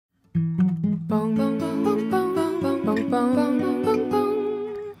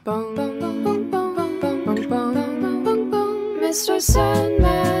Mr.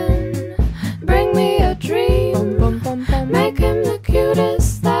 Sandman, bring me a dream. Make him the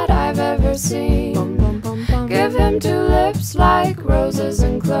cutest that I've ever seen. Give him two lips like roses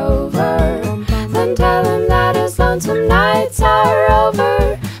and clover. Then tell him that his lonesome nights are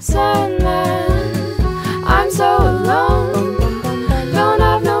over. Sandman, I'm so alone. Don't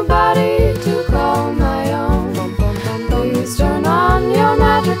have nobody to call my own. Please turn on your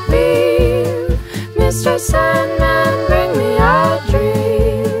magic beam. Mr. Sandman, bring me a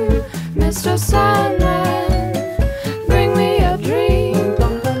dream. Mr. Sandman, bring me a dream.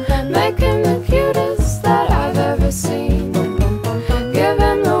 Make him the cutest that I've ever seen. Give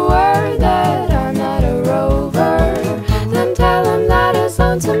him the word that I'm not a rover. Then tell him that his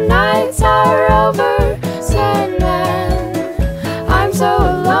lonesome nights are over. Sandman, I'm so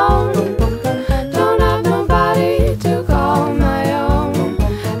alone. Don't have nobody to call my own.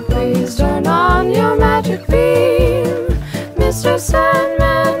 Please turn on your magic beam. Mr.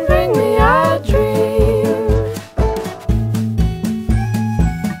 Sandman, bring me a dream.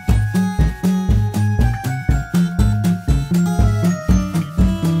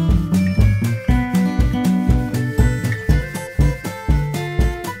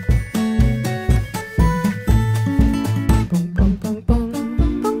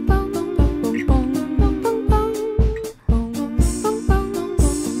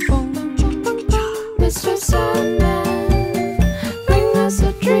 Mr. Sandman, bring us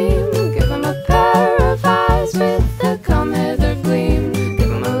a dream. Give him a pair of eyes with a come hither gleam. Give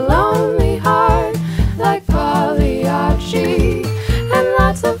him a lonely heart like Pagliacci, and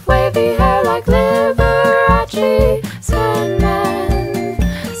lots of wavy hair like Liberace. Sandman,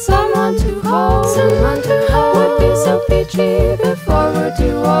 someone to hold, would be so peachy before we're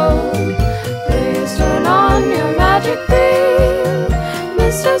too old. Please turn on your magic beam.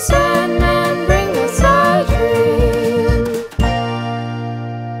 Mr. Sandman, bring us a dream.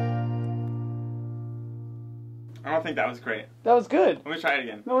 I don't think that was great. That was good. Let me try it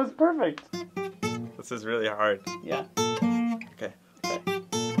again. That was perfect. This is really hard. Yeah. Okay.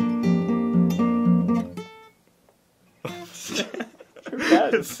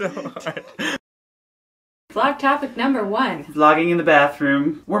 It's so hard. Vlog topic number 1. Vlogging in the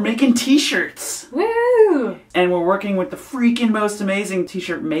bathroom. We're making t-shirts. Woo! And we're working with the freaking most amazing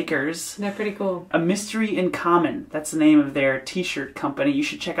t-shirt makers. They're pretty cool. A Mystery in Common. That's the name of their t-shirt company. You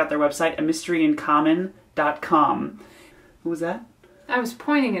should check out their website, amysteryincommon.com. Who was that? I was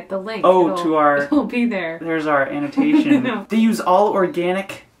pointing at the link. Oh, to our... It'll be there. There's our annotation. No. They use all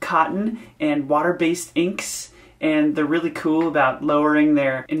organic cotton and water-based inks, and they're really cool about lowering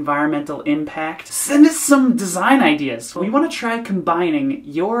their environmental impact. Send us some design ideas. We want to try combining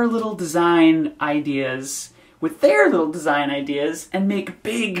your little design ideas with their little design ideas and make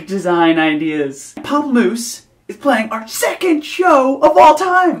big design ideas. Pamplemousse is playing our second show of all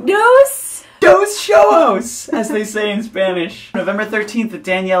time. Dos Shows, as they say in Spanish. November 13th at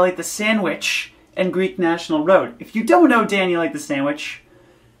Danielle Ate the Sandwich and Greek National Road. If you don't know Danielle Ate the Sandwich,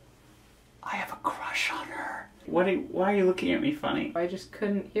 I have a crush on her. Why are you looking at me funny? I just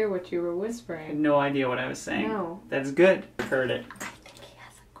couldn't hear what you were I had whispering. no idea what I was saying. No. That's good. Heard it. I think he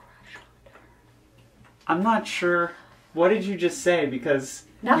has a crush on her. I'm not sure. What did you just say? Because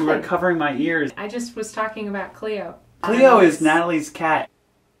Nothing. you were covering my ears. I just was talking about Cleo. Cleo is Natalie's cat.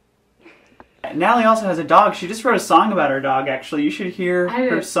 Natalie also has a dog. She just wrote a song about her dog, actually. You should hear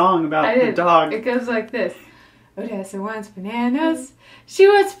her song about the dog. It goes like this. Odessa wants bananas. She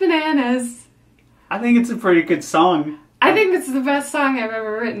wants bananas. I think it's a pretty good song. I think it's the best song I've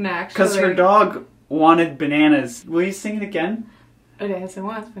ever written, actually. Because her dog wanted bananas. Will you sing it again? Odessa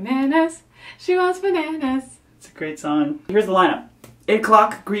wants bananas. She wants bananas. It's a great song. Here's the lineup. 8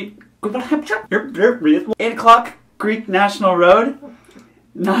 o'clock, 8 o'clock, Greek National Road.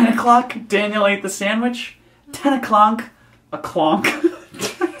 9 o'clock, Danielle Ate the Sandwich. 10 o'clock, a clonk.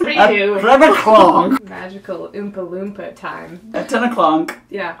 Redo. Grab a clonk. Magical Oompa Loompa time. At 10 o'clock.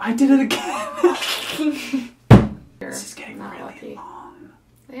 Yeah. I did it again. This is getting Not really lucky. long.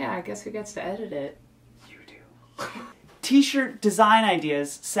 Yeah, I guess who gets to edit it? You do. T-shirt design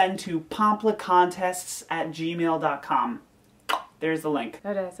ideas send to pomplacontests@gmail.com. There's the link.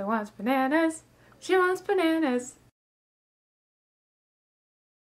 Odessa wants bananas. She wants bananas.